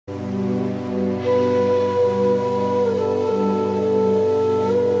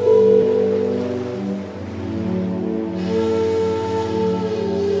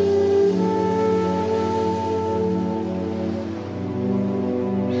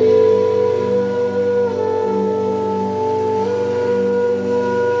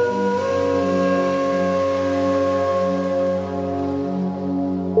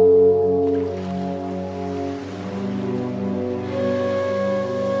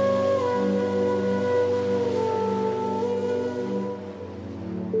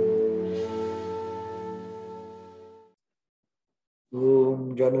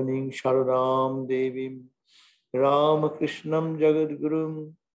Jananing Sharanam Devim Ramakrishnam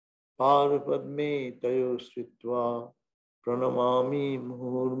Jagadgurum Padme Tayo Sritva Pranamami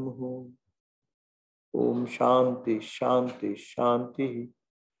Muhurmuhu. Om Shanti Shanti Shanti.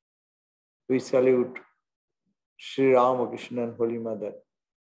 We salute Sri Ramakrishna and Holy Mother,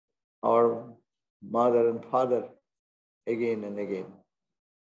 our mother and father, again and again.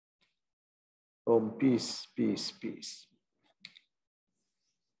 Om, peace, peace, peace.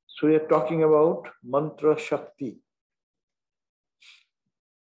 So we are talking about mantra shakti.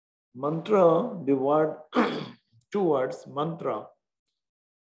 Mantra, the word, two words, mantra,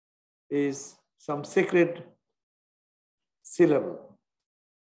 is some sacred syllable.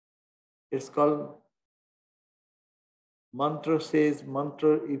 It's called mantra. Says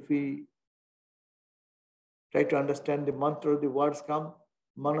mantra, if we try to understand the mantra, the words come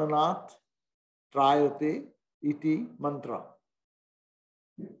mananat trayate iti mantra.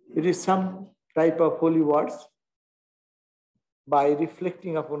 It is some type of holy words by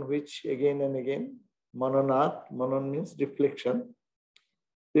reflecting upon which again and again, mananat, manan means reflection,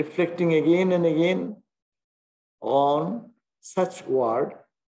 reflecting again and again on such word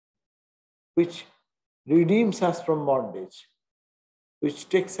which redeems us from bondage, which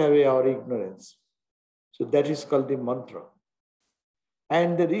takes away our ignorance. So that is called the mantra.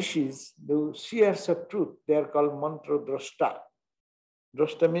 And the rishis, the seers of truth, they are called mantra drashta.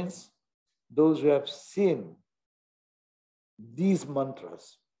 Drashta means those who have seen these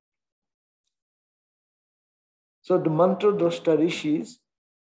mantras. So the mantra drashta rishis,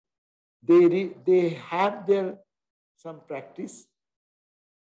 they have their some practice,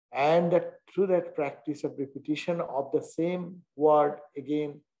 and that through that practice of repetition of the same word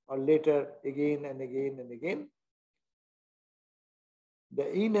again or later again and again and again,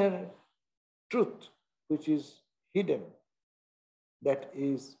 the inner truth which is hidden, that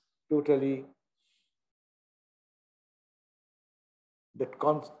is totally,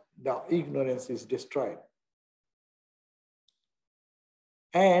 the ignorance is destroyed.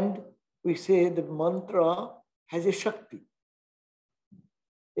 And we say that mantra has a shakti.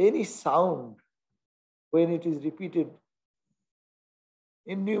 Any sound, when it is repeated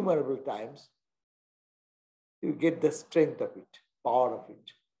innumerable times, you get the strength of it, power of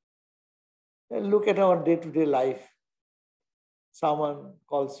it. And look at our day-to-day life. Someone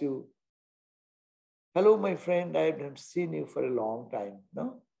calls you, hello, my friend, I haven't seen you for a long time.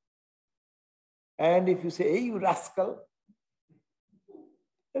 No? And if you say, hey, you rascal,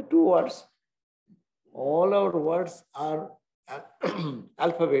 the two words. All our words are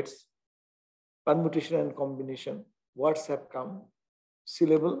alphabets, permutation and combination. Words have come,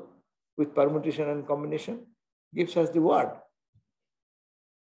 syllable with permutation and combination gives us the word.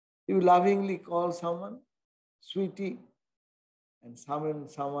 You lovingly call someone sweetie, and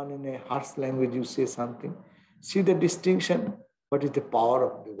someone in a harsh language you say something. See the distinction? What is the power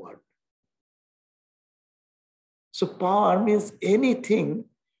of the word? So power means anything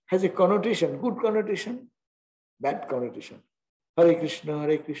has a connotation, good connotation, bad connotation. Hare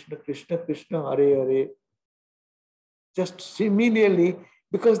Krishna, Krishna Krishna, Hare Hare. Just similarly,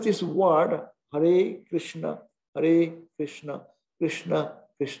 because this word, Hare Krishna, Krishna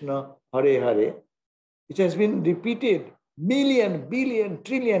Krishna, Hare Hare, it has been repeated million, billion,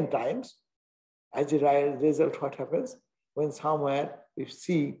 trillion times. As a result, what happens? When somewhere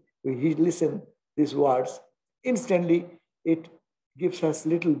we listen these words, instantly it gives us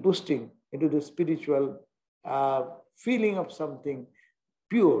little boosting into the spiritual feeling of something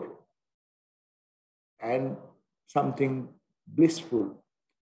pure and something blissful.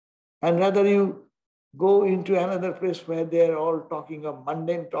 And rather you go into another place where they are all talking of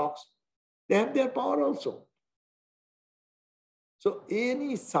mundane talks, they have their power also. So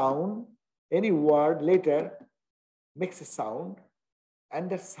any sound, any word later makes a sound, and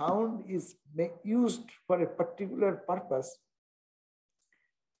the sound is used for a particular purpose.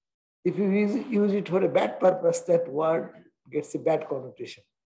 If you use it for a bad purpose, that word gets a bad connotation.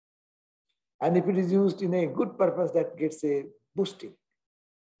 And if it is used in a good purpose, that gets a boosting.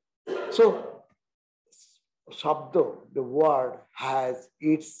 So, Shabda, the word, has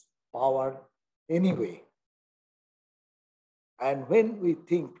its power anyway. And when we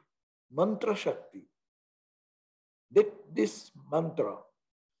think mantra shakti, that this mantra,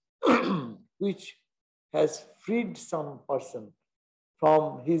 which has freed some person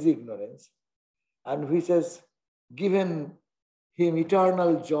from his ignorance and which has given him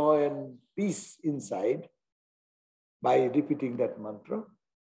eternal joy and peace inside by repeating that mantra,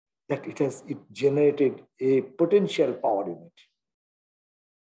 that it generated a potential power in it.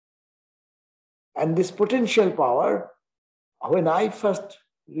 And this potential power, when I first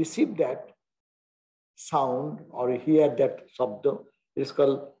receive that sound or hear that sabda, it's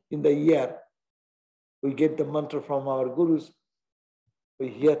called in the ear. We get the mantra from our gurus. We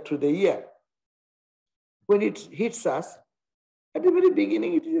hear through the ear. When it hits us, at the very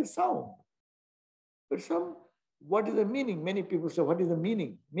beginning, it is a sound. But what is the meaning? Many people say, what is the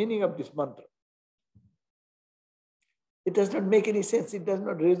meaning? Meaning of this mantra? It does not make any sense. It does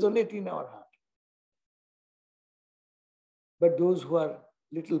not resonate in our heart. But those who are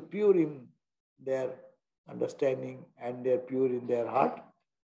little pure in their understanding and they're pure in their heart,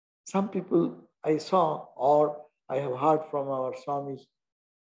 some people I saw or I have heard from our Swamis,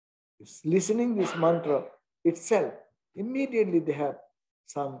 listening this mantra itself, immediately they have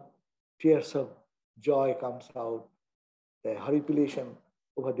some tears of joy comes out, the horripilation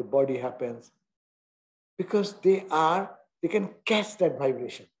over the body happens, because they can catch that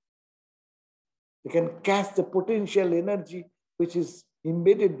vibration. They can catch the potential energy which is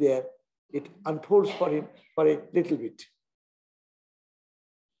embedded there. It unfolds for him for a little bit.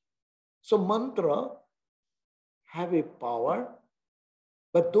 So mantra have a power,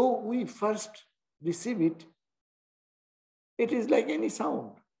 but though we first receive it, it is like any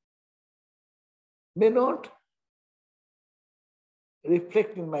sound. May not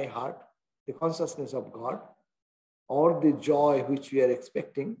reflect in my heart the consciousness of God or the joy which we are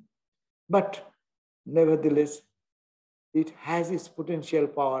expecting, but nevertheless, it has its potential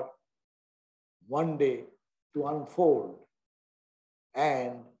power one day to unfold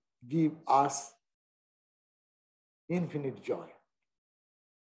and give us infinite joy.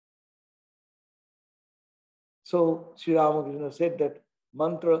 So Sri Ramakrishna said that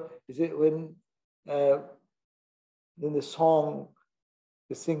mantra is when in the song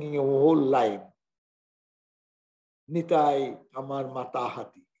is singing a whole line. Nitai Amar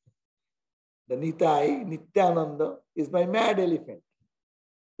Matahati. The Nitai, Nityananda, is my mad elephant.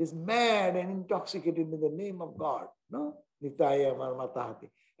 Is mad and intoxicated in the name of God. No? Nitai Amar Matahati.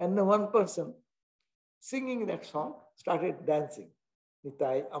 And the one person singing that song started dancing.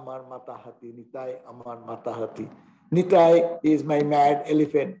 Nitai Amar Matahati, Nitai Amar Matahati. Nitai is my mad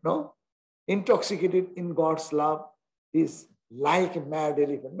elephant, no? Intoxicated in God's love is like a mad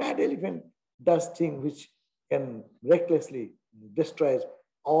elephant. Mad elephant does things which can recklessly destroy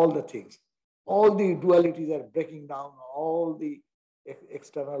all the things. All the dualities are breaking down. All the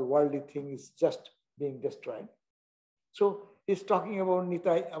external worldly thing is just being destroyed. So he's talking about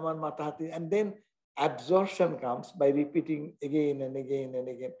Nitai Amar Matahati, and then absorption comes by repeating again and again and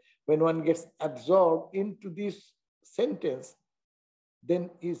again. When one gets absorbed into this sentence, then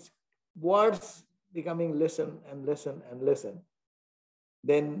his words becoming lesson and lesson and lesson.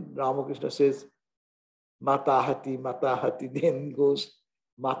 Then Ramakrishna says, Matahati, Matahati, then goes,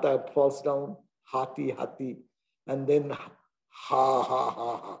 Mata falls down, Hati, Hati, and then Ha, Ha,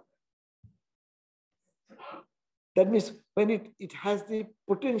 Ha, Ha. That means when it has the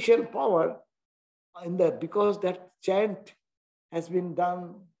potential power in that, because that chant has been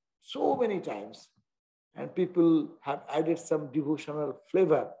done so many times and people have added some devotional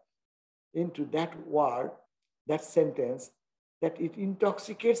flavor into that word, that sentence, that it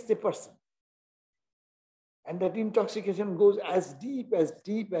intoxicates the person. And that intoxication goes as deep, as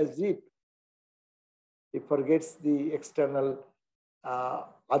deep, as deep. It forgets the external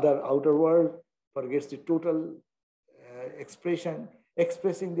other outer world, forgets the total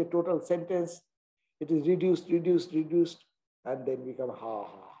expressing the total sentence. It is reduced, reduced, reduced, and then become ha,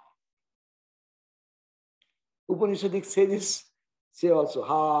 ha. Upanishadic sages say also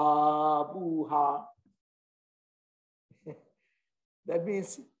ha, boo, ha. That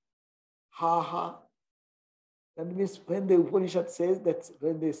means ha, ha. That means when the Upanishad says that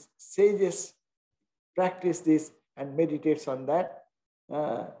when the sages practice this and meditates on that,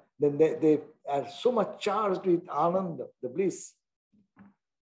 then they are so much charged with ananda, the bliss.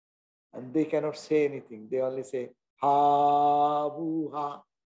 And they cannot say anything. They only say, ha, boo, ha.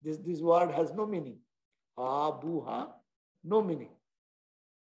 This word has no meaning. Ha, boo, ha, no meaning.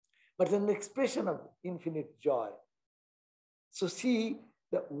 But it's an expression of infinite joy. So see,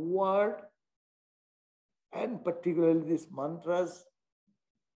 the word and particularly these mantras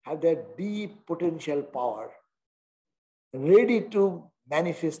have that deep potential power ready to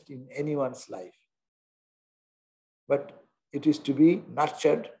manifest in anyone's life. But it is to be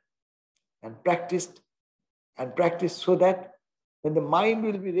nurtured and practiced so that when the mind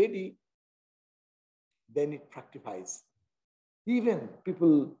will be ready, then it fructifies. Even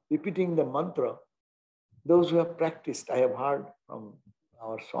people repeating the mantra, those who have practiced, I have heard from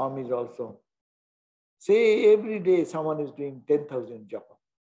our Swamis also, say every day someone is doing 10,000 japa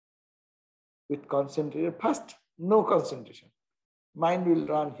with concentration. First, no concentration. Mind will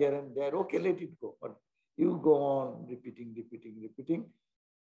run here and there. Okay, let it go. But you go on repeating, repeating, repeating.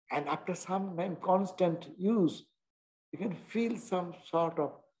 And after some time, constant use, you can feel some sort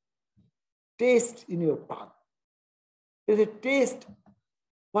of taste in your tongue. There's a taste.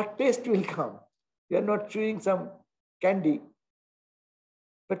 What taste will come? You are not chewing some candy,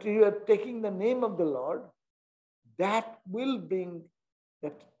 but you are taking the name of the Lord. That will bring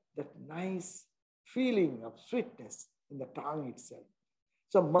that nice feeling of sweetness in the tongue itself.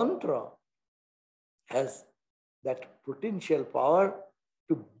 So mantra has that potential power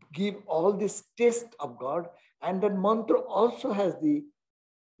to give all this taste of God, and that mantra also has the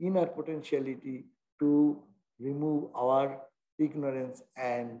inner potentiality to remove our ignorance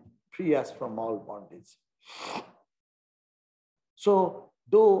and free us from all bondage. So,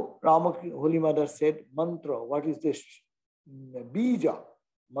 though Holy Mother said mantra, what is this? Bija.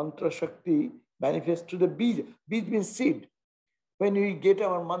 Mantra Shakti manifests to the bija. Bij means seed. When we get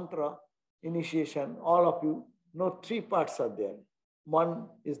our mantra initiation, all of you know 3 parts are there. One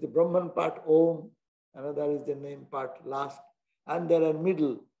is the Brahman part, Om. Another is the name part, last. And there are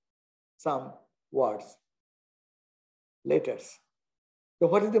middle some words, letters. So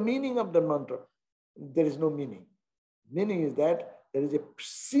what is the meaning of the mantra? There is no meaning. Meaning is that there is a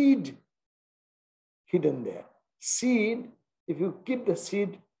seed hidden there. Seed, if you keep the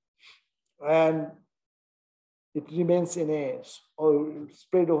seed and it remains in or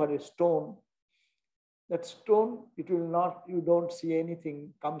spread over a stone, that stone, it will not, you don't see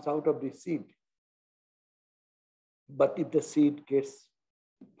anything comes out of the seed. But if the seed gets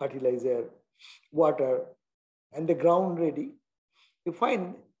fertilizer, water, and the ground ready, you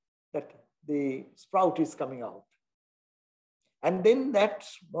find that the sprout is coming out. And then that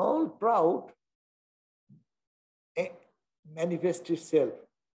small sprout manifests itself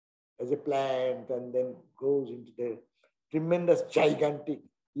as a plant and then goes into the tremendous, gigantic,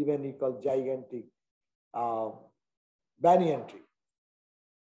 even he called gigantic, banyan tree.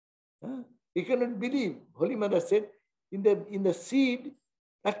 You cannot believe. Holy Mother said, in the seed,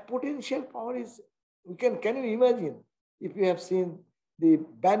 that potential power is, can you imagine? If you have seen the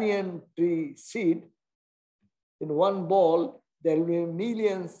banyan tree seed, in one ball, there will be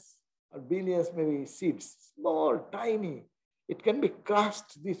millions or billions maybe seeds, small, tiny. It can be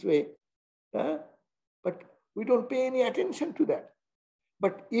crushed this way, but we don't pay any attention to that.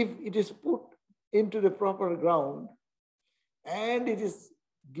 But if it is put into the proper ground and it is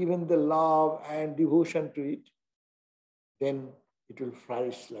given the love and devotion to it, then it will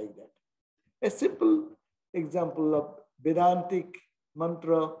flourish like that. A simple example of Vedantic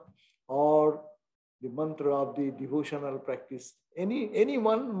mantra or the mantra of the devotional practice, any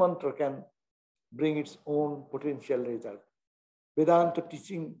one mantra can bring its own potential result. Vedanta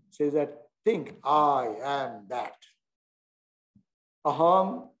teaching says that, think, I am that.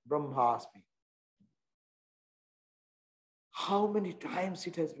 Aham Brahmasmi. How many times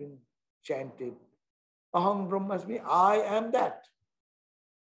it has been chanted? Aham Brahmasmi, I am that.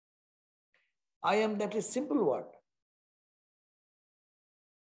 I am that is a simple word.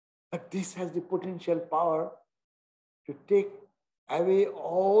 But this has the potential power to take away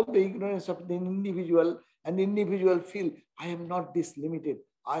all the ignorance of the individual, and the individual feel, I am not this limited.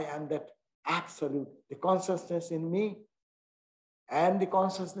 I am that absolute. The consciousness in me and the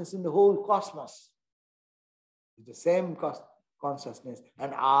consciousness in the whole cosmos is the same consciousness.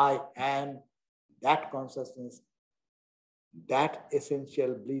 And I am that consciousness, that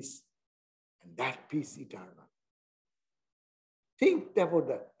essential bliss, and that peace eternal. Think about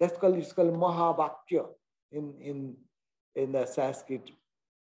that. It's called Mahabhakya in the Sanskrit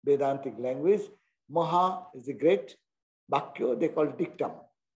Vedantic language. Maha is the great, Bhakya they call dictum.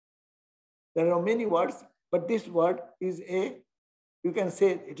 There are many words, but this word is you can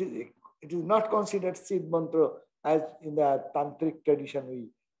say it is not considered seed mantra as in the tantric tradition we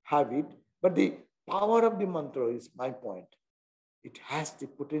have it, but the power of the mantra is my point. It has the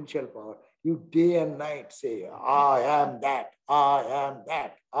potential power. You day and night say, I am that, I am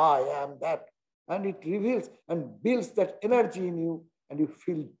that, I am that. And it reveals and builds that energy in you, and you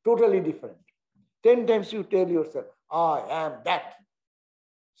feel totally different. 10 times you tell yourself, I am that.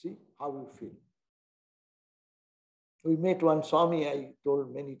 See how you feel. We met one Swami, I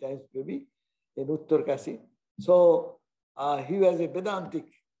told many times maybe, in Uttarkasi. So he was a Vedantic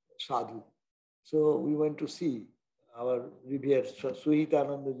sadhu. So we went to see our revered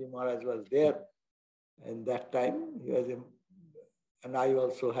Suhitanandaji Maharaj was there. And that time, he was and I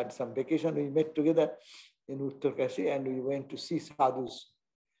also had some vacation. We met together in Uttarkasi and we went to see sadhus,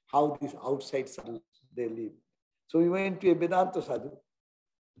 how these outside sadhus, they live. So we went to a Vedanta sadhu.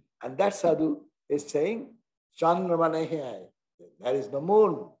 And that sadhu is saying, Chandramana hai. There is no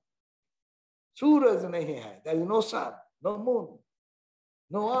moon. Suraj nahi hai. There is no sun, no moon,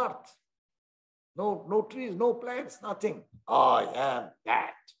 no earth, no trees, no plants, nothing. I am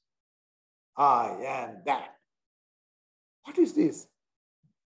that. I am that. What is this?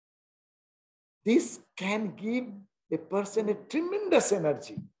 This can give a person a tremendous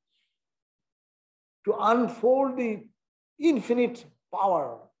energy to unfold the infinite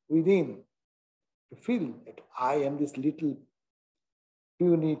power within, to feel that I am this little,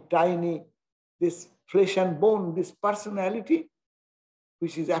 puny, tiny, this flesh and bone, this personality,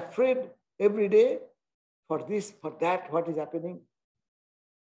 which is afraid every day for this, for that, what is happening.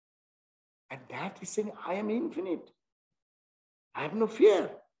 And that is saying, I am infinite. I have no fear.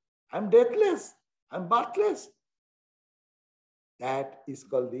 I'm deathless. I'm birthless. That is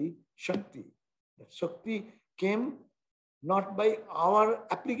called the Shakti. That Shakti came not by our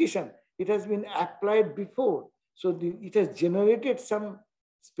application. It has been applied before. So it has generated some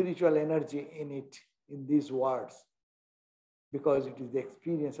spiritual energy in it, in these words, because it is the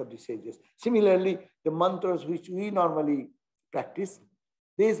experience of the sages. Similarly, the mantras which we normally practice,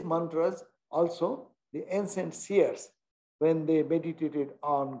 these mantras also, the ancient seers, when they meditated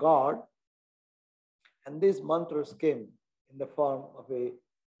on God, and these mantras came in the form of a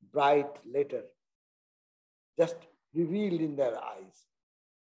bright letter, just revealed in their eyes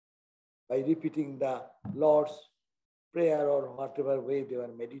by repeating the Lord's Prayer or whatever way they were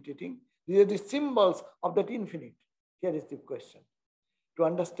meditating. These are the symbols of that infinite. Here is the question. To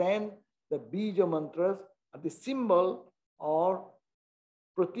understand the Bija mantras are the symbol or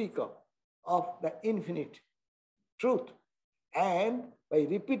pratika of the infinite truth. And by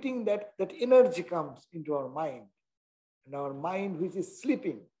repeating that, that energy comes into our mind. And our mind, which is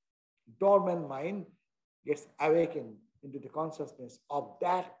sleeping, dormant mind, gets awakened into the consciousness of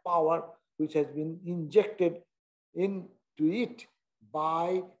that power which has been injected into it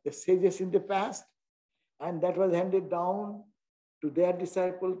by the sages in the past, and that was handed down to their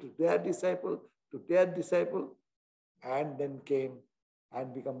disciple, to their disciple, to their disciple, and then came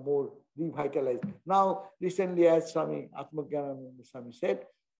and become more revitalized. Now, recently, as Swami Atmagyanananda Swami said,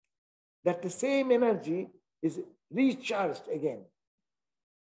 that the same energy is recharged again.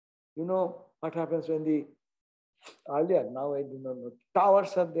 You know what happens when the earlier, now I do not know,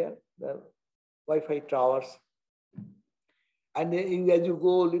 towers are there, the Wi-Fi towers. And as you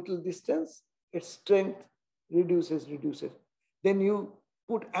go little distance, its strength reduces. Then you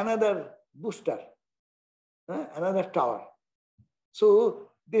put another booster, another tower.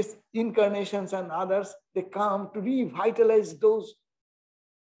 So these incarnations and others, they come to revitalize those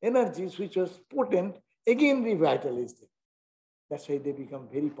energies which was potent, again revitalize them. That's why they become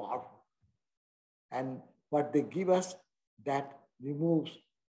very powerful. And what they give us, that removes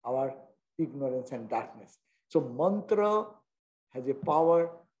our ignorance and darkness. So mantra has a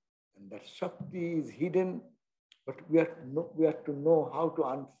power, and that Shakti is hidden, but we have to know how to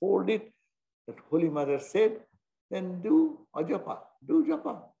unfold it. That Holy Mother said, then do ajapa, do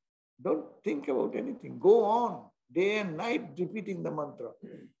japa. Don't think about anything. Go on day and night repeating the mantra.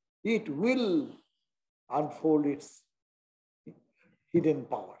 It will unfold its hidden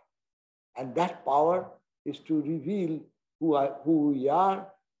power. And that power is to reveal who we are,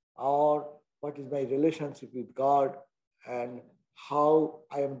 or what is my relationship with God, and how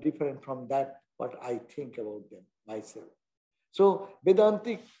I am different from that, what I think about them, myself. So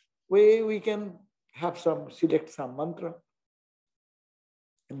Vedantic way, we can have select some mantra.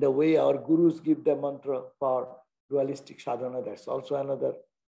 And the way our gurus give the mantra for dualistic sadhana, that's also another.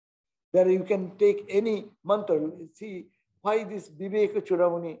 There you can take any mantra. See why this Viveka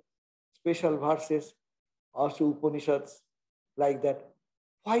Chudamani special verses, also Upanishads, like that.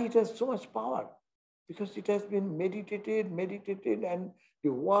 Why it has so much power? Because it has been meditated, and the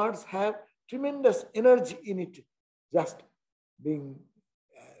words have tremendous energy in it, just being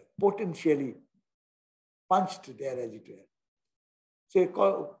potentially punched there as it were. Say,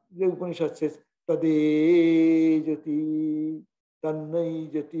 the Upanishad says, Tade jati, tannai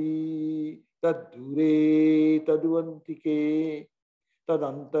jati, tadure taduvantike,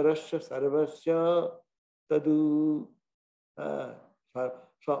 tadantarasya sarvasya, tadu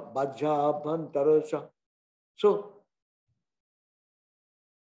bhajabhantarasya. So,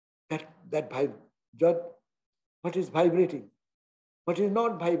 that what is vibrating? What is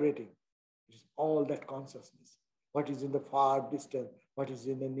not vibrating? It is all that consciousness. What is in the far distance? What is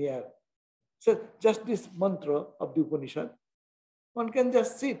in the near? So just this mantra of the Upanishad, one can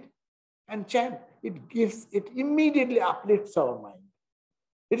just sit and chant. It immediately uplifts our mind.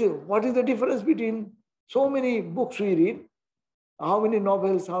 What is the difference between so many books we read, how many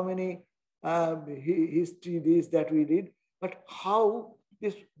novels, how many history, this, that we read, But how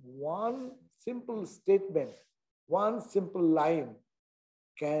this one simple statement, one simple line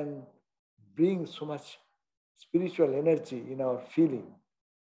can bring so much spiritual energy in our feeling.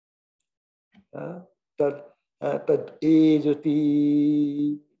 Tad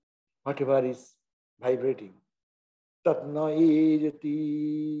ejati, whatever is vibrating. Tad na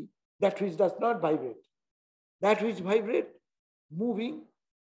ejati, that which does not vibrate. That which vibrate, moving,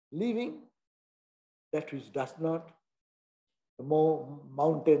 living, that which does not. The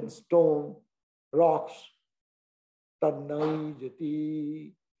mountain, stone, rocks, tad na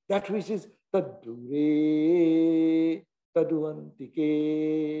ejati, that which is tad dure,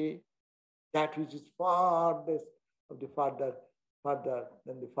 taduantike, that which is farthest of the farther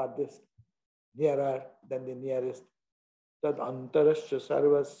than the farthest, nearer than the nearest. Tad antarasya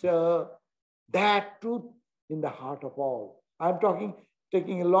sarvasya, that truth in the heart of all. I'm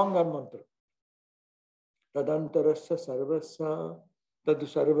taking a longer mantra. Tad antarasya sarvasya, tadu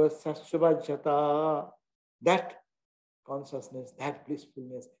sarvasya subhajyata. That consciousness, that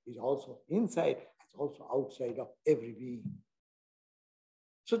blissfulness is also inside, it's also outside of every being.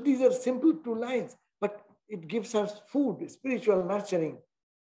 So these are simple two lines, but it gives us food, spiritual nurturing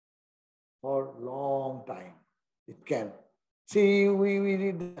for a long time. It can. See, we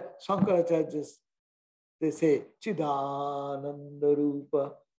read the Shankaracharya's, they say, Chidananda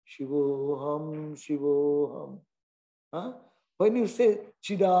Rupa, Shivoham, Shivoham. Huh? When you say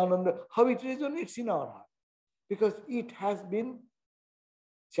Chidananda, how it resonates in our heart? Because it has been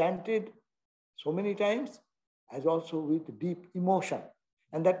chanted so many times, as also with deep emotion.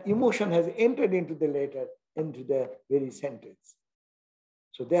 And that emotion has entered into the letter, into the very sentence.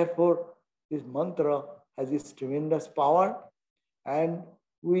 So therefore, this mantra has this tremendous power, and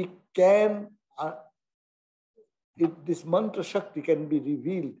we can, this mantra Shakti can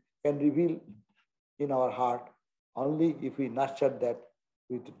reveal in our heart only if we nurture that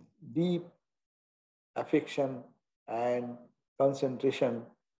with deep affection and concentration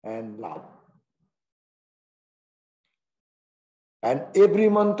and love. And every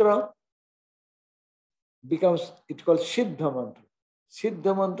mantra becomes, it's called Siddha mantra.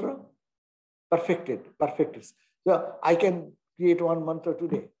 Siddha mantra, perfected. So I can create one mantra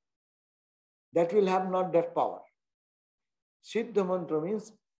today. That will have not that power. Siddha mantra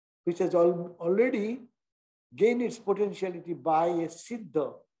means which has already gained its potentiality by a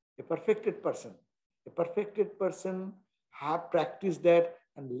Siddha, a perfected person. A perfected person have practiced that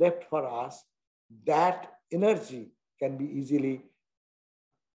and left for us. That energy can be easily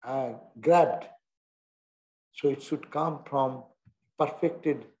grabbed. So it should come from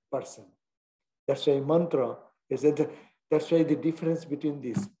perfected person. That's why mantra is that's why the difference between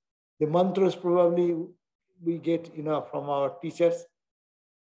this. The mantras probably we get from our teachers.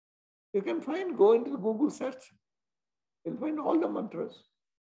 You can go into the Google search. You'll find all the mantras.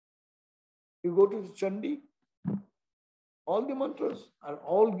 You go to the Chandi, all the mantras are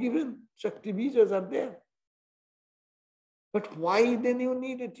all given. Shakti Bijas are there. But why then you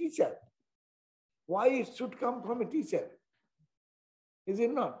need a teacher? Why it should come from a teacher? Is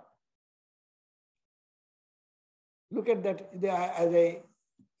it not? Look at that.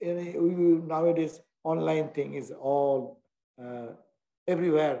 Nowadays, online thing is all,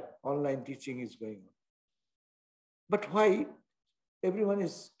 everywhere online teaching is going on. But why everyone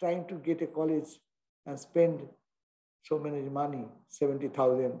is trying to get a college and spend so many money,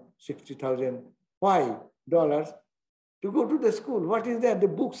 70,000, 60,000, why? Dollars, to go to the school. What is there? The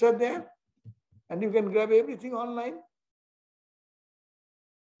books are there, and you can grab everything online.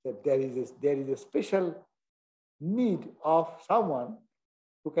 That there is a special need of someone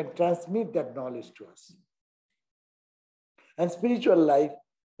who can transmit that knowledge to us. And spiritual life,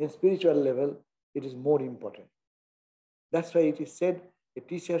 in spiritual level, it is more important. That's why it is said a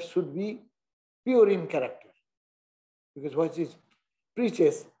teacher should be pure in character. Because what he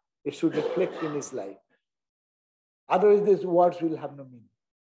preaches, it should reflect in his life. Otherwise, these words will have no meaning.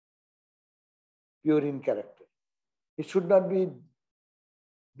 Pure in character. It should not be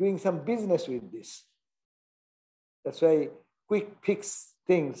doing some business with this. That's why quick fix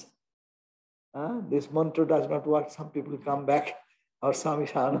things. This mantra does not work. Some people come back. Or Swami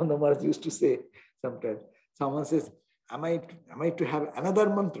Shahananda Maharaj used to say sometimes. Someone says, am I to have another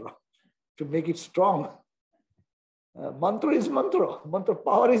mantra to make it strong? Mantra is mantra. Mantra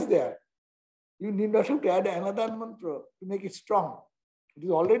power is there. You need not have to add another mantra to make it strong. It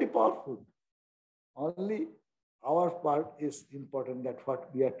is already powerful. Only our part is important, that what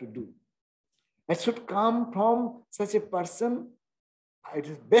we have to do. It should come from such a person. It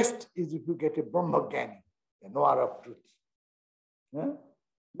is best is if you get a Brahmajnani, a knower of truth.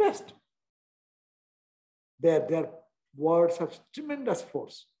 Best. Their words have tremendous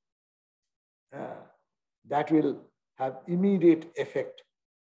force. That will have immediate effect.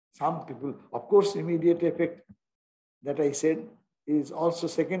 Some people, of course, immediate effect that I said is also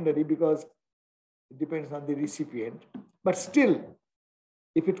secondary because it depends on the recipient. But still,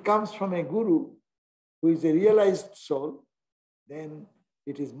 if it comes from a guru who is a realized soul, then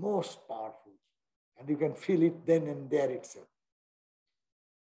it is most powerful. And you can feel it then and there itself.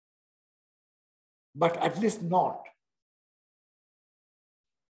 But at least not.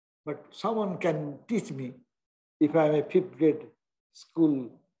 But someone can teach me if I am a 5th grade school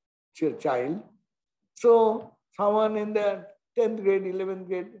child. So someone in the 10th grade, 11th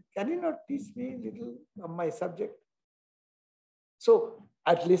grade, can he not teach me a little of my subject? So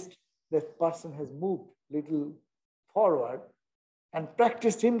at least that person has moved little forward and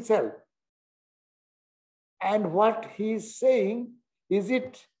practiced himself. And what he is saying, is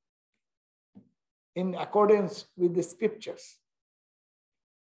it in accordance with the scriptures?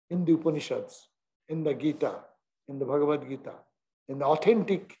 In the Upanishads, in the Gita, in the Bhagavad Gita, in the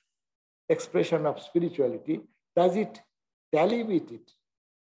authentic expression of spirituality, does it tally with it?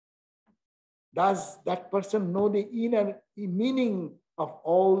 Does that person know the inner meaning of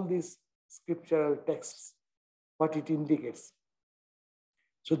all these scriptural texts, what it indicates?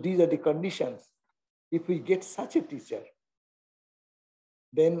 So these are the conditions. If we get such a teacher,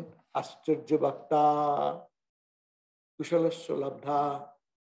 then Ascharya Bhakta, Kushalasya Labdha,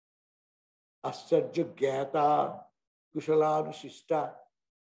 Ascharya Gyata, Kushalanusishta,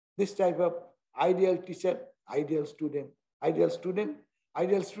 this type of ideal teacher, ideal student. Ideal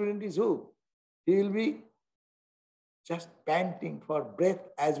student is who? He will be just panting for breath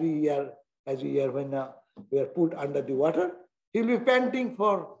as we are when we are put under the water. He will be panting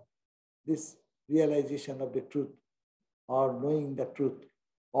for this realization of the truth, or knowing the truth,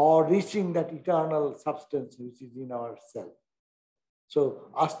 or reaching that eternal substance which is in ourselves. So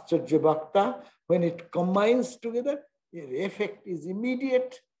Ascharya Bhakta, when it combines together, the effect is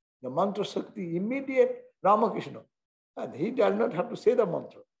immediate, the mantra Shakti immediate. Ramakrishna, and he does not have to say the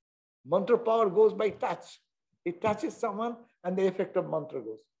mantra. Mantra power goes by touch. It touches someone and the effect of mantra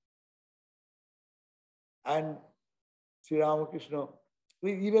goes. And Sri Ramakrishna,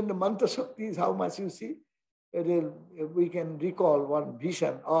 even the mantra Shakti is how much you see. We can recall one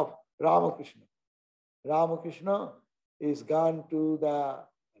vision of Ramakrishna. Ramakrishna is gone to the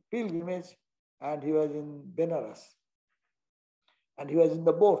pilgrimage and he was in Benares. And he was in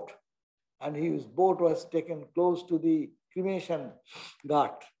the boat. And his boat was taken close to the cremation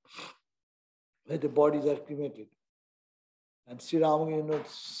ghat, where the bodies are cremated. And Sri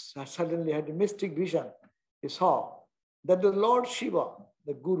Ramakrishna suddenly had a mystic vision. He saw that the Lord Shiva,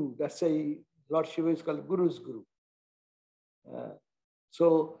 the Guru, that's why Lord Shiva is called Guru's Guru.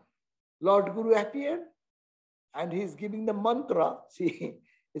 So Lord Guru appeared and he's giving the mantra. See,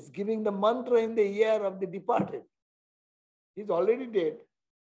 he's giving the mantra in the ear of the departed. He's already dead,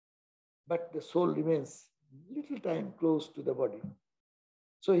 but the soul remains little time close to the body.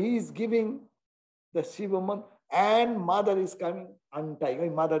 So he is giving the Shiva mantra, and mother is coming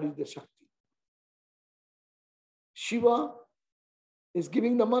untying. Mother is the Shakti. Shiva is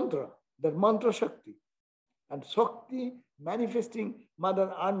giving the mantra Shakti. And Shakti manifesting,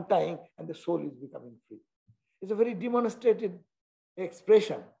 mother untying, and the soul is becoming free. It's a very demonstrated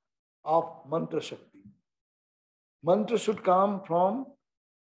expression of mantra Shakti. Mantra should come from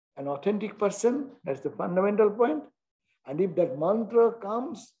an authentic person. That's the fundamental point. And if that mantra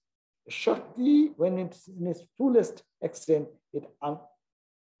comes, Shakti, when it's in its fullest extent, it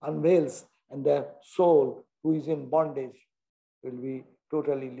unveils, and the soul who is in bondage will be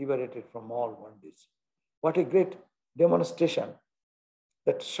totally liberated from all bondage. What a great demonstration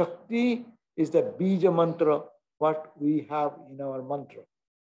that Shakti is the Bija mantra, what we have in our mantra.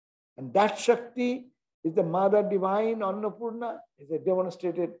 And that Shakti is the Mother Divine Annapurna, is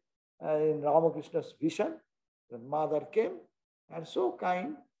demonstrated in Ramakrishna's vision. The mother came and so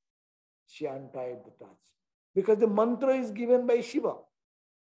kind, she untied the touch. Because the mantra is given by Shiva,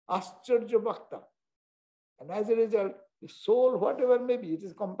 Ascharya Bhakta. And as a result, the soul, whatever may be, it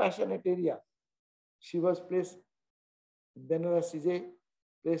is compassionate area. Shiva's place, Benares is a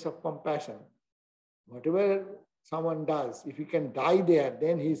place of compassion. Whatever someone does, if he can die there,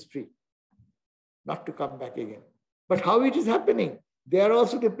 then he is free, not to come back again. But how it is happening? There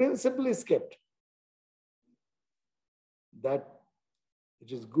also the principle is kept. That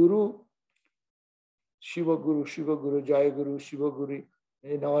it is Guru, Shiva Guru, Jaya Guru, Shiva Guru.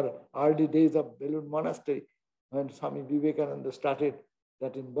 In our early days of Belur Monastery, when Swami Vivekananda started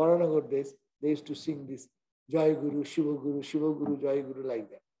that in Baranagar days, they used to sing this Jaya Guru, Shiva Guru, Jaya Guru, like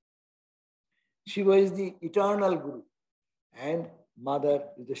that. Shiva is the eternal Guru. and mother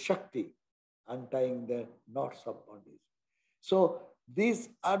is the Shakti, untying the knots of bondage. So these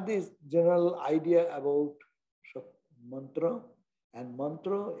are the general idea about mantra. And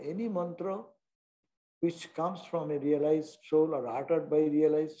mantra, any mantra which comes from a realized soul or uttered by a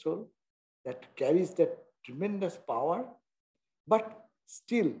realized soul, that carries that tremendous power, but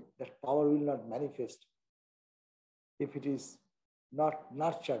still that power will not manifest if it is not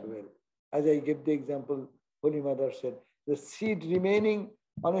nurtured well. As I gave the example, Holy Mother said, the seed remaining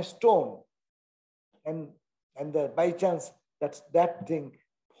on a stone, and by chance that thing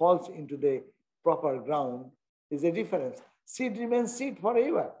falls into the proper ground, is a difference. Seed remains seed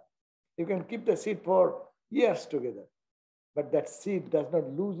forever. You can keep the seed for years together, but that seed does not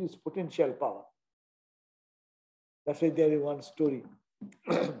lose its potential power. That's why there is one story.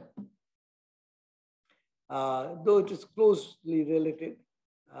 Though it is closely related,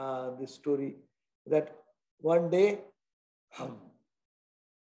 this story, that one day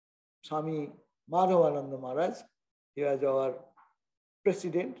Swami Madhavananda Maharaj, he was our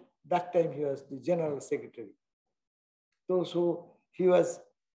president. That time he was the general secretary. So he was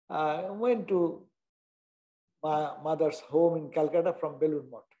went to my mother's home in Calcutta from Belur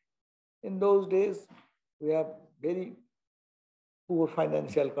Math. In those days, we have very poor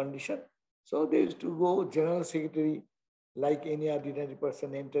financial condition. So they used to go general secretary like any ordinary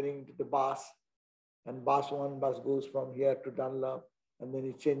person entering into the bus. And one bus goes from here to Dunlop, and then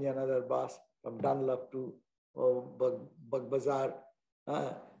you change another bus from Dunlop to Bug Bazaar.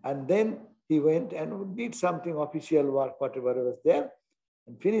 And then he went and did something official work, whatever was there,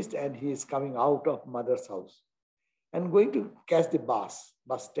 and finished, and he is coming out of mother's house and going to catch the bus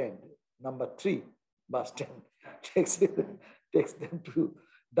stand, number 3 bus stand, takes them to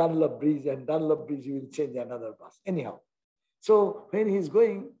Dunlop Bridge, and Dunlop Bridge will change another bus. Anyhow, so when he's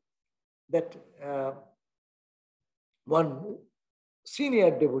going, that one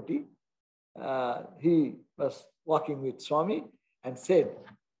senior devotee, he was walking with Swami and said,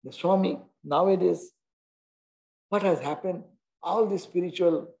 the Swami, nowadays, what has happened? All the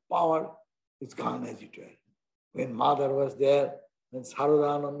spiritual power is gone as it were. When Mother was there, when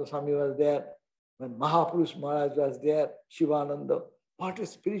Sarvadevananda Swami was there, when Mahapurush Maharaj was there, Shivananda, what a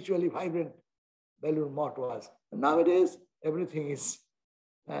spiritually vibrant Belur Math was. And nowadays, everything is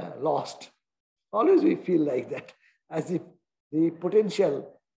lost. Always we feel like that, as if the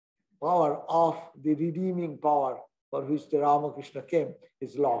potential power of the redeeming power for which the Ramakrishna came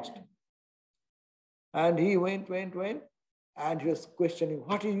is lost. And he went, and he was questioning,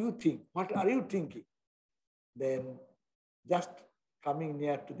 what do you think? What are you thinking? Then just coming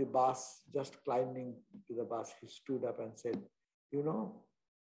near to the bus, just climbing to the bus, he stood up and said, you know,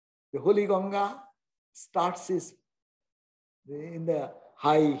 the Holy Ganga starts in the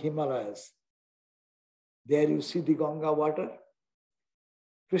high Himalayas. There you see the Ganga water,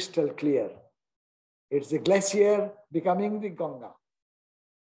 crystal clear. It's a glacier becoming the Ganga.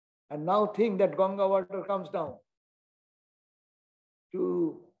 And now think that Ganga water comes down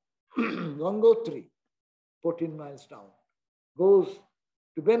to Gangotri, 14 miles down, goes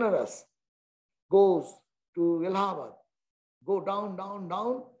to Benares, goes to Allahabad, go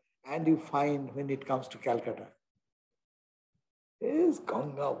down, and you find when it comes to Calcutta, is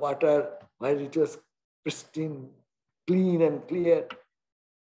Ganga water where it was pristine, clean and clear.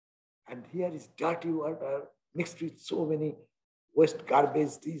 And here is dirty water mixed with so many waste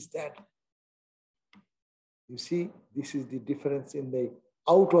garbage, this, that. You see, this is the difference in the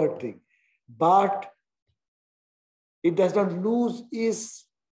outward thing. But it does not lose its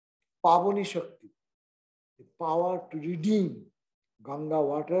Pavani Shakti, the power to redeem. Ganga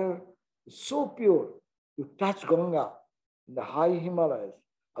water is so pure. You touch Ganga in the high Himalayas,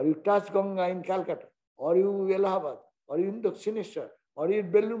 or you touch Ganga in Calcutta, or you Allahabad, or you in Dakshineshwar, or you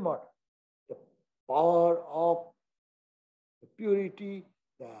in Belur Math. The power of the purity,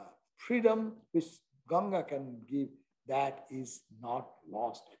 the freedom which Ganga can give, that is not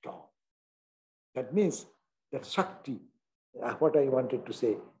lost at all. That means that Shakti, what I wanted to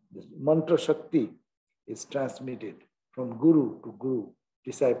say, this mantra Shakti is transmitted from Guru to Guru,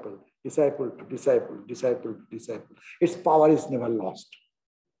 disciple to disciple, disciple to disciple. Its power is never lost.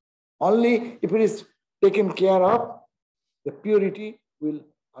 Only if it is taken care of, the purity will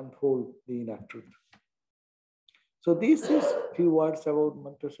unfold the inner truth. So this is few words about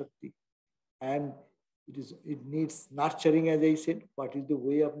mantra Shakti, and it needs nurturing, as I said. What is the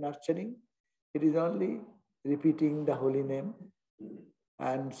way of nurturing? It is only repeating the holy name,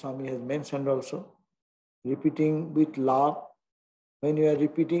 and Swami has mentioned also, repeating with love. When you are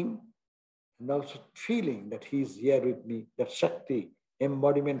repeating, and also feeling that he is here with me, that Shakti,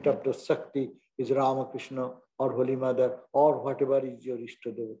 embodiment of the Shakti is Ramakrishna or Holy Mother or whatever is your Ishta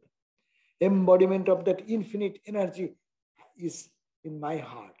Devata. Embodiment of that infinite energy is in my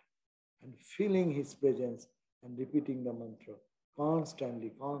heart, and feeling his presence and repeating the mantra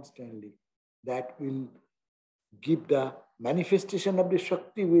constantly, constantly. That will give the manifestation of the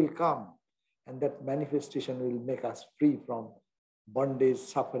Shakti will come, and that manifestation will make us free from bondage,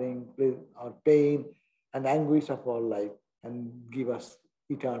 suffering, or pain and anguish of our life, and give us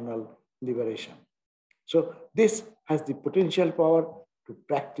eternal liberation. So this has the potential power to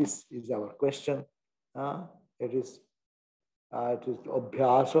practice is our question. It is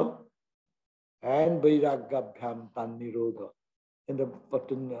Abhyasa and Vairagabhyam Tannirodha. And the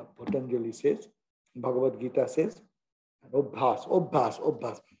Patanjali says, Bhagavad Gita says,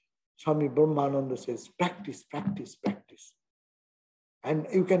 Obhas. Swami Brahmananda says, practice. And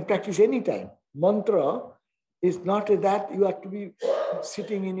you can practice anytime. Mantra is not that you have to be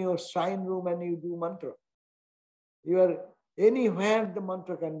sitting in your shrine room and you do mantra. You are anywhere the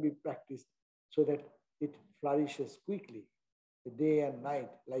mantra can be practiced so that it flourishes quickly, day and night,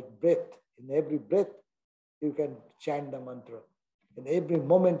 like breath. In every breath, you can chant the mantra. In every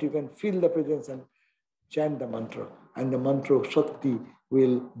moment, you can feel the presence and chant the mantra. And the mantra of Shakti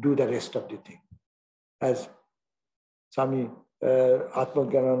will do the rest of the thing. As Swami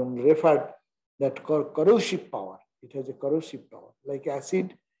Atmagyanananda referred, that corrosive power. It has a corrosive power. Like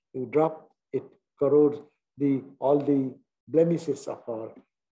acid, you drop, it corrodes all the blemishes of our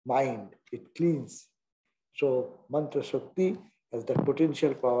mind. It cleans. So mantra Shakti has that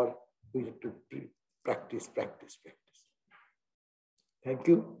potential power. We have to practice. Thank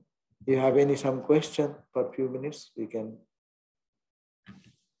you. If you have some question for a few minutes, we can.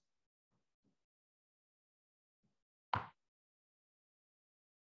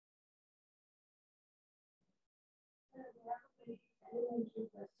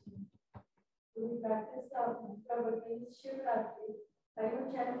 We practice mantra, but when it's Shivratri, are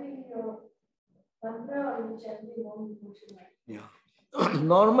you chanting your mantra or you chanting Om Namah Shivaya? Yeah.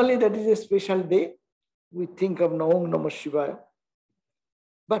 Normally, that is a special day. We think of Om Namah Shivaya.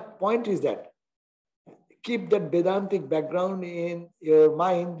 But point is that keep that Vedantic background in your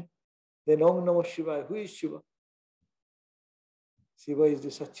mind, then Om Namah Shivaya. Who is Shiva? Shiva is the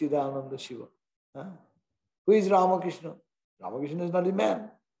Satchidananda Shiva. Who is Ramakrishna? Ramakrishna is not a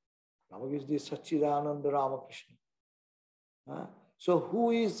man. Ramakrishna is Satchidananda Ramakrishna. So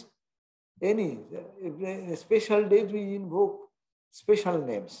who is any? In special days we invoke special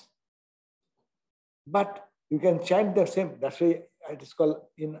names. But you can chant the same. That's why it is called,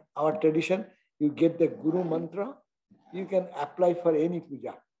 in our tradition, you get the Guru Mantra, you can apply for any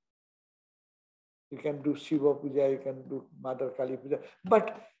puja. You can do Shiva puja, you can do Mother Kali puja.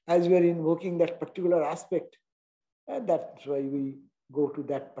 But as we are invoking that particular aspect, that's why we go to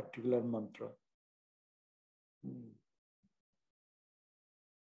that particular mantra.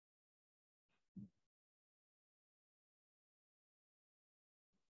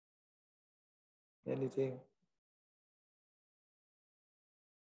 Anything?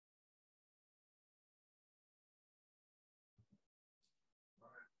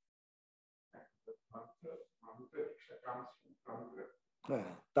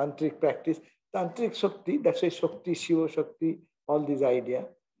 Tantric practice, Tantric Shakti, that's a Shakti, Shiva Shakti, all these ideas.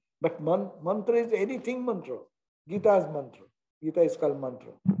 But mantra is anything mantra. Gita's mantra. Gita is called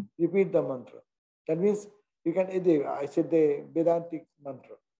mantra. Repeat the mantra. That means you can, I said the Vedantic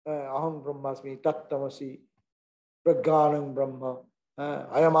mantra. Aham Brahmasmi, Tat Tamasi, Pragyanam Brahma,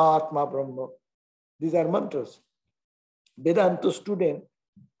 Ayam Atma Brahma. These are mantras. Vedanta student,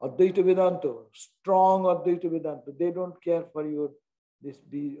 Advaita Vedanta, strong Advaita Vedanta, they don't care for your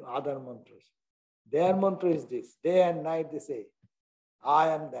these other mantras. Their mantra is this. Day and night they say, I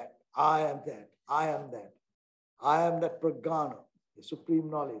am that, I am that, I am that. I am that Pragyana, the supreme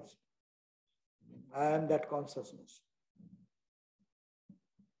knowledge. I am that consciousness.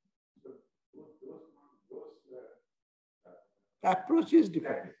 Approach is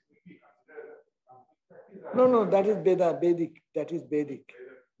different. No, that is Vedic. That is Vedic.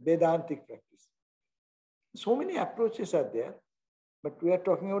 Vedantic practice. So many approaches are there, but we are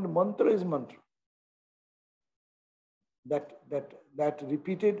talking about mantra is mantra. That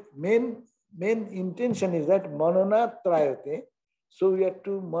repeated main intention is that manana trayate. So we have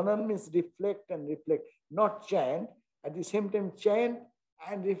to, manan means reflect and reflect, not chant. At the same time, chant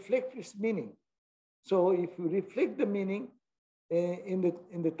and reflect its meaning. So if you reflect the meaning in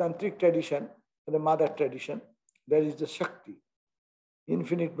the tantric tradition, the mother tradition, there is the Shakti,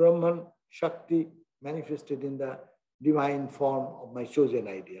 infinite Brahman Shakti manifested in the divine form of my chosen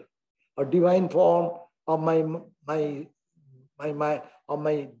ideal, or divine form of my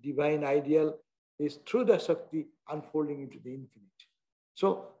divine ideal is through the Shakti unfolding into the infinite.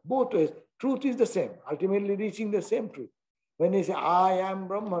 So both ways, truth is the same, ultimately reaching the same truth. When they say, I am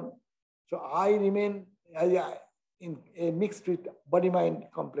Brahman, so I remain in a mixed with body-mind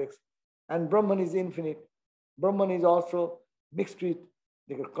complex, and Brahman is infinite. Brahman is also mixed with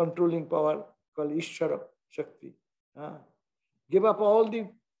the controlling power called Ishvara, Shakti. Give up all the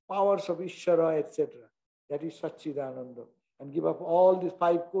powers of Ishvara, etc. That is Satchidananda. And give up all these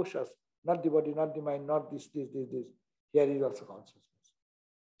 5 koshas, not the body, not the mind, not this. Here is also consciousness.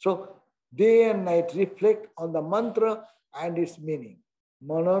 So day and night reflect on the mantra and its meaning.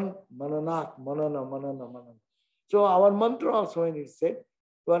 Manan, mananat, manana, manana, manana. So our mantra also, when it's said,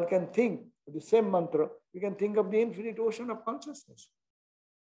 one can think of the same mantra, you can think of the infinite ocean of consciousness.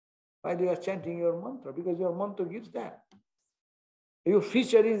 While you are chanting your mantra, because your mantra gives that. Your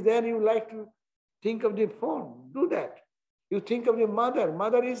feature is there, you like to think of the form, do that. You think of the mother,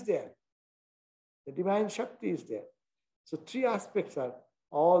 mother is there. The divine Shakti is there. So 3 aspects are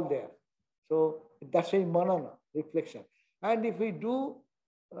all there. So that's a manana, reflection. And if we do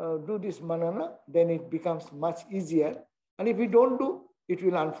this manana, then it becomes much easier. And if we don't do, it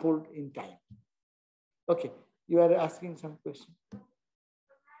will unfold in time. Okay, you are asking some question.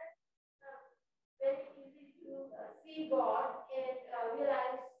 Very easy to see God and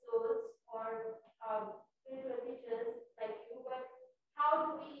realize souls or spiritual teachers like you, but how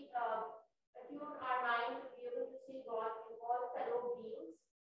do we attune our mind to be able to see God in all fellow beings?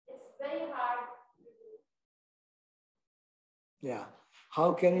 It's very hard to do. Yeah.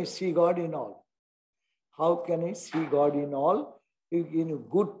 How can you see God in all? How can we see God in all? In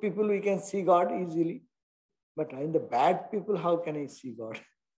good people, we can see God easily. But in the bad people, how can I see God?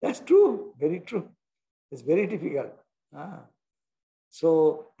 That's true. Very true. It's very difficult.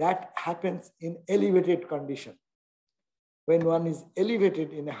 So that happens in elevated condition. When one is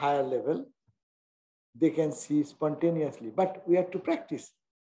elevated in a higher level, they can see spontaneously. But we have to practice.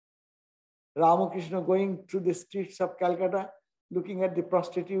 Ramakrishna going through the streets of Calcutta, looking at the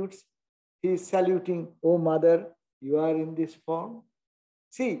prostitutes, he is saluting, oh mother, you are in this form.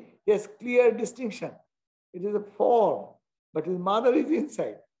 See, there's clear distinction. It is a form, but his mother is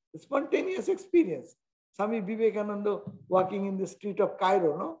inside. A spontaneous experience. Swami Vivekananda walking in the street of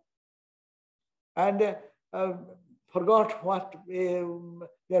Cairo, no? And forgot what they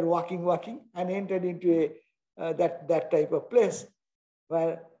are walking, and entered into that type of place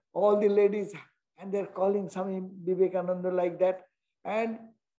where all the ladies, and they're calling Swami Vivekananda like that. And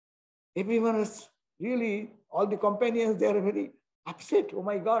everyone is really, all the companions, they are very upset. Oh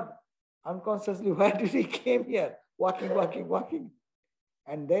my God, unconsciously, why did he came here? Walking.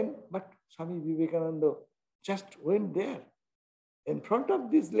 And then, but Swami Vivekananda just went there in front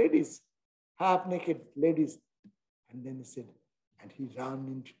of these ladies, half-naked ladies. And then he said, and he ran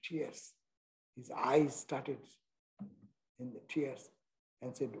into tears. His eyes started in the tears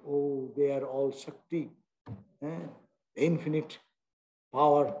and said, oh, they are all Shakti, infinite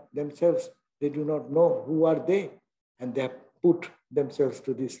power themselves. They do not know who are they. And they have put themselves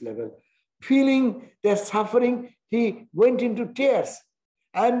to this level. Feeling their suffering, he went into tears.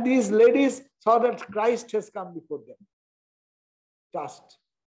 And these ladies saw that Christ has come before them. Touched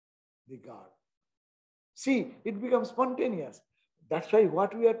the God. See, it becomes spontaneous. That's why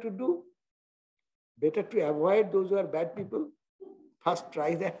what we have to do, better to avoid those who are bad people. First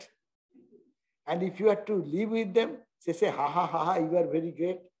try that. And if you have to live with them, say, ha, you are very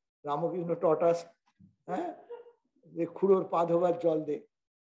great. Ramakrishna taught us. The khuror padhavar jal de.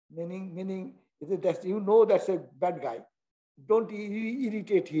 Meaning, you know that's a bad guy. Don't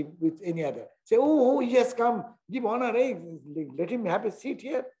irritate him with any other. Say, oh, he has come. Give honor. Hey, let him have a seat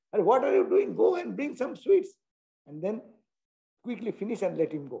here. And what are you doing? Go and bring some sweets. And then quickly finish and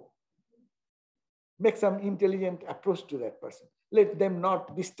let him go. Make some intelligent approach to that person. Let them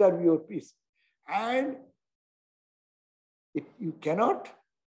not disturb your peace. And if you cannot,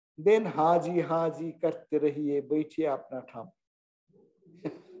 then haji karte rahiye, baithiye apna tham.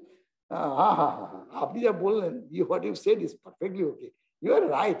 What you said is perfectly okay. You are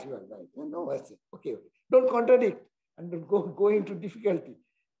right. No, I say, okay. Don't contradict and don't go into difficulty.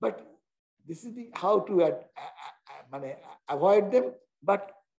 But this is how to avoid them.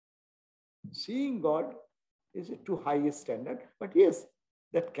 But seeing God is a too high standard. But yes,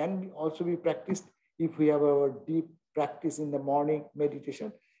 that can also be practiced if we have our deep practice in the morning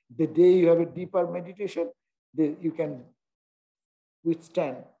meditation. The day you have a deeper meditation, you can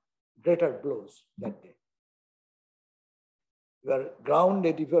withstand greater blows that day. You are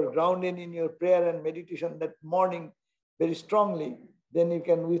grounded. If you are grounded in your prayer and meditation that morning very strongly, then you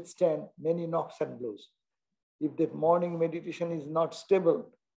can withstand many knocks and blows. If that morning meditation is not stable,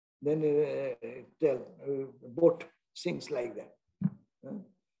 then boat sings like that.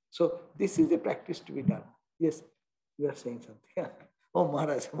 So this is a practice to be done. Yes, you are saying something. Oh,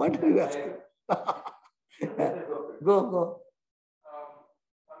 Maharaj, what are you asking? Go.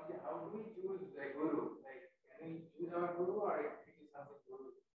 How do we choose a guru? Like, can we choose our guru or it is something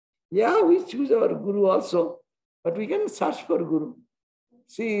guru? Yeah, we choose our guru also, but we can search for guru.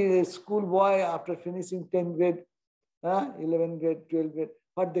 See, a school boy after finishing 10th grade, 11th grade, 12th grade,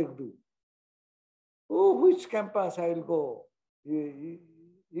 what they do? Oh, which campus I will go?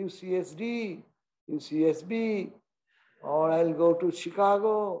 UCSD, UCSB, or I'll go to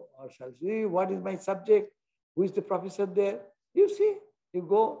Chicago, or shall see what is my subject, who is the professor there. You see, you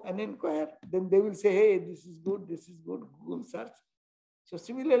go and inquire. Then they will say, hey, this is good, Google search. So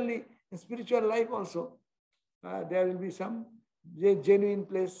similarly, in spiritual life also, there will be some genuine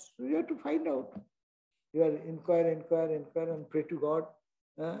place. So you have to find out. You are inquire, and pray to God.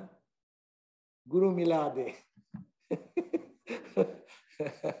 Guru mila de.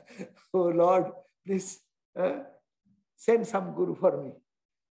 Oh Lord, please send some guru for me.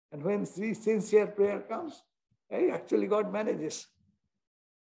 And when sincere prayer comes, actually God manages.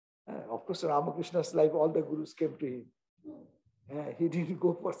 Of course, Ramakrishna's life, all the gurus came to him. He didn't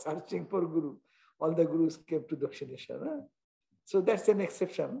go for searching for guru. All the gurus came to Dakshineshwar. So that's an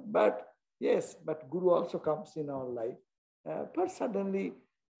exception. But yes, but guru also comes in our life. But suddenly,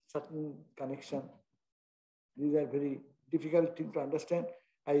 certain connection. These are very difficult thing to understand.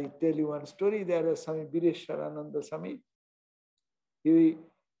 I tell you one story. There was Swami Bireshwarananda Swami. He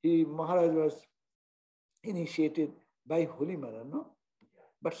Maharaj was initiated by Holy Mother, no?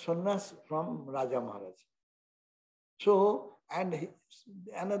 But sannyas from Raja Maharaj. So, and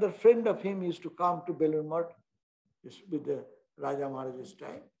another friend of him used to come to Belur Math with the Raja Maharaj's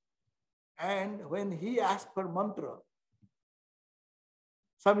time. And when he asked for mantra,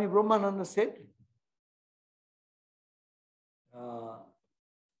 Swami Brahmananda said,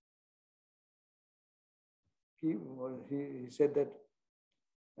 he said that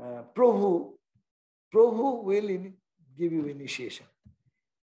Prabhu will give you initiation.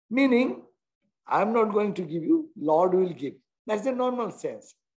 Meaning, I am not going to give you, Lord will give. That's the normal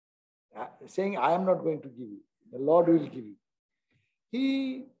sense. Saying, I am not going to give you, the Lord will give you.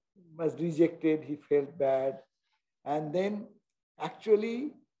 He was rejected, he felt bad. And then,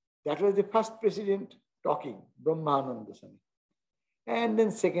 actually, that was the first president talking, Brahmananda Swami. And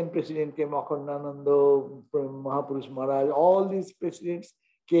then second president came, Akhandananda, Mahapurush Maharaj, all these presidents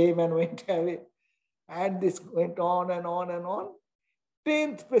came and went away. And this went on and on and on.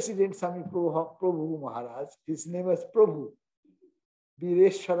 10th president, Swami Prabhu Maharaj, his name was Prabhu.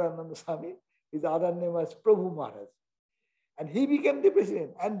 Bireshwarananda Swami, his other name was Prabhu Maharaj. And he became the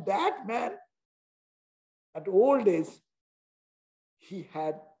president. And that man, at old age, he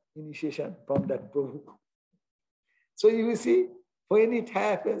had initiation from that Prabhu. So you see, when it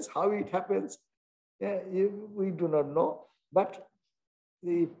happens, how it happens, we do not know. But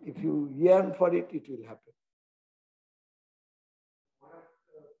if you yearn for it, it will happen.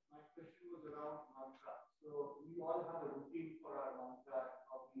 My question was around mantra. So we all have a routine for our mantra,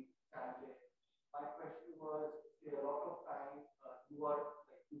 how we chant it. My question was, say, a lot of times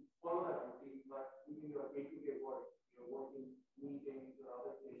you follow that routine, but in your day-to-day work, you're working meetings or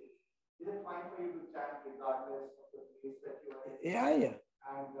other places. Is it fine for you to chant regardless of the place that you are in? Yeah.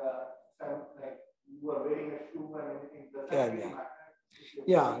 And you are wearing a shoe and everything. Does that really matter?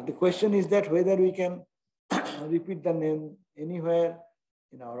 Yeah, the question is that whether we can repeat the name anywhere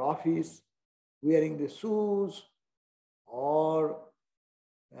in our office, wearing the shoes, or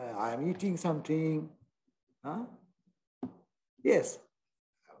I am eating something. Yes,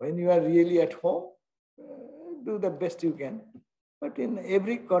 when you are really at home, do the best you can. But in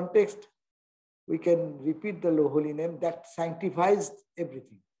every context, we can repeat the holy name that sanctifies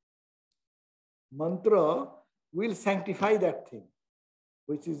everything. Mantra will sanctify that thing,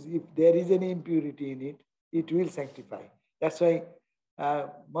 which is, if there is any impurity in it, it will sanctify. That's why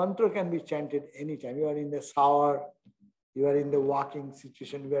mantra can be chanted anytime. You are in the shower, you are in the walking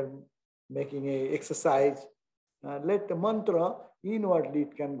situation, you are making an exercise. Let the mantra inwardly,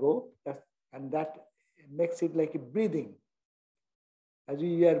 it can go, and that makes it like a breathing. As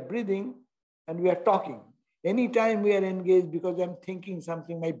we are breathing and we are talking, anytime we are engaged, because I'm thinking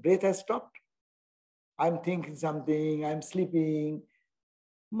something, my breath has stopped. I'm thinking something, I'm sleeping.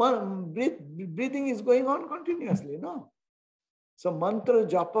 Breathing is going on continuously, no? So mantra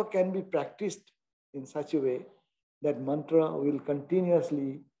japa can be practiced in such a way that mantra will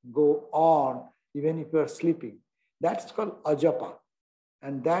continuously go on even if you are sleeping. That's called ajapa.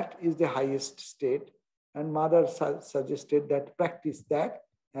 And that is the highest state. And Mother suggested that practice that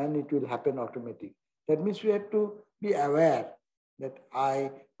and it will happen automatically. That means we have to be aware that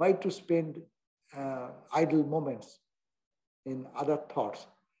why to spend idle moments in other thoughts.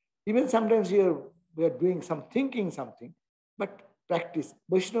 Even sometimes we are doing thinking something, but practice.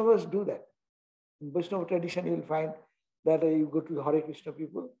 Vaishnavas do that. In Vaishnava tradition, you will find that you go to the Hare Krishna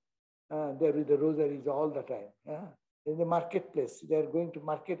people, they're with the rosaries all the time. In the marketplace, they are going to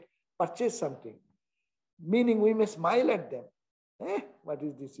market, purchase something. Meaning we may smile at them. What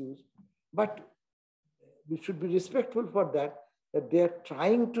is this use? But we should be respectful for that they are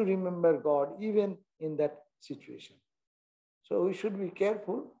trying to remember God even in that situation. So we should be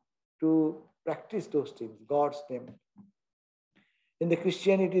careful to practice those things, God's name. In the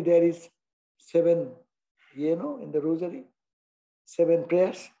Christianity, there is 7, in the rosary, 7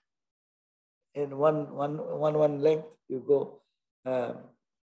 prayers. In one length, you go,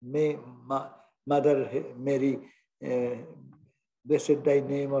 Mother Mary, blessed thy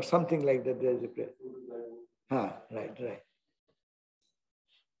name, or something like that. There is a prayer. Right.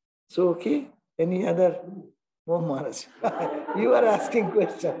 So, okay. Any other? Oh, Maharaj, you are asking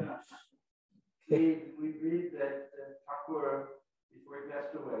question. We read that Thakur, before he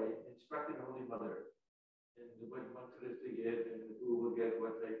passed away, instructed Holy Mother in what mantras to give and who will get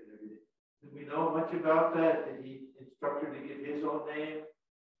what right and everything. Do we know much about that? Did he instruct her to give his own name?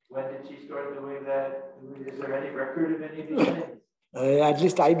 When did she start doing that? Is there any record of any of these things? At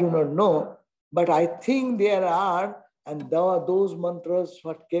least I do not know, but I think there are, and those mantras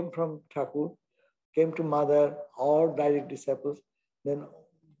what came from Thakur, came to Mother or direct disciples, then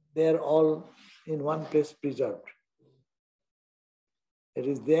they are all in one place preserved. It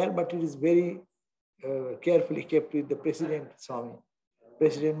is there, but it is very carefully kept with the President Swami.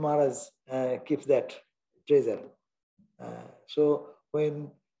 President Maharaj keeps that treasure. So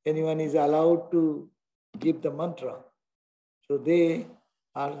when anyone is allowed to give the mantra, so they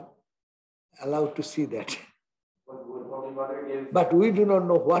are allowed to see that. But we do not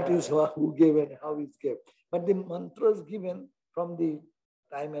know who gave and how it's given. But the mantras given from the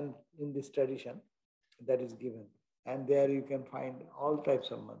time and in this tradition, that is given. And there you can find all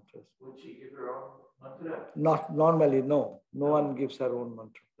types of mantras. Would she give her own mantra? Not normally, no. No one gives her own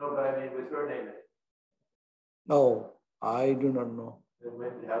mantra. No, but I mean with her name in it. No, I do not know.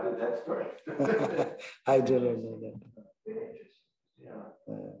 And how did that start? I do not know that.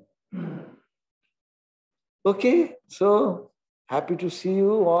 Yeah. Okay, so happy to see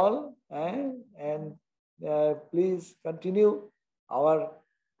you all, and please continue. Our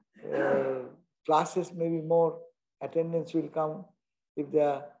classes, maybe more attendance will come. If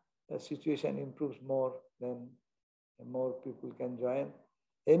the situation improves more, then more people can join.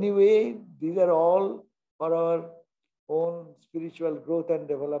 Anyway, these are all for our own spiritual growth and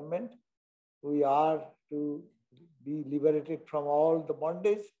development. We are to be liberated from all the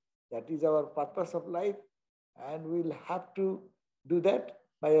bondage. That is our purpose of life. And we'll have to do that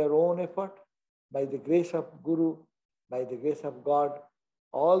by our own effort, by the grace of Guru, by the grace of God.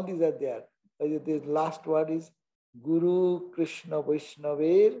 All these are there. The last word is Guru Krishna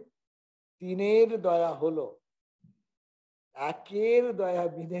Vaishnaver Tiner Daya Holo. Aker Daya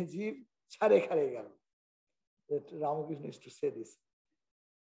Binejiv Chare Khare Galo. That Ramakrishna used to say this.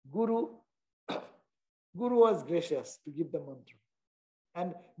 Guru was gracious to give the mantra.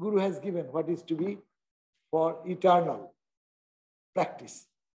 And Guru has given what is to be for eternal practice.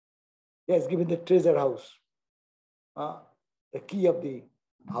 He has given the treasure house, the key of the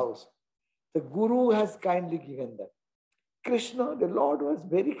house. The Guru has kindly given that. Krishna, the Lord, was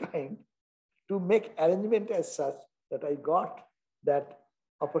very kind to make arrangement as such that I got that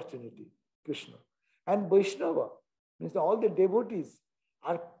opportunity, Krishna. And Vaishnava, means all the devotees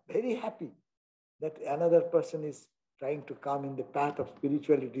are very happy that another person is trying to come in the path of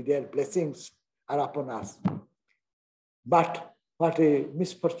spirituality. Their blessings are upon us. But what a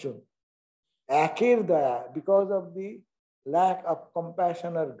misfortune. Aker Daya, because of the lack of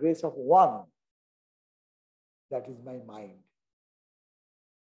compassion or grace of one, that is my mind.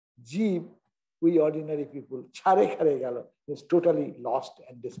 Jeev, we ordinary people, chare khare galo, is totally lost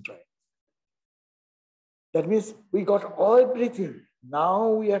and destroyed. That means we got everything. Now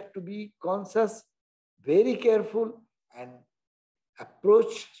we have to be conscious, very careful, and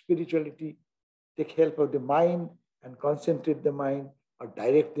approach spirituality, take help of the mind and concentrate the mind, or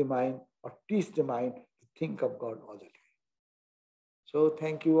direct the mind, or teach the mind to think of God all the time. So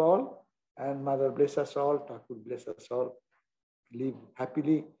thank you all, and Mother bless us all, Thakur bless us all. Live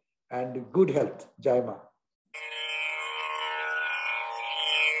happily and good health. Jai Ma.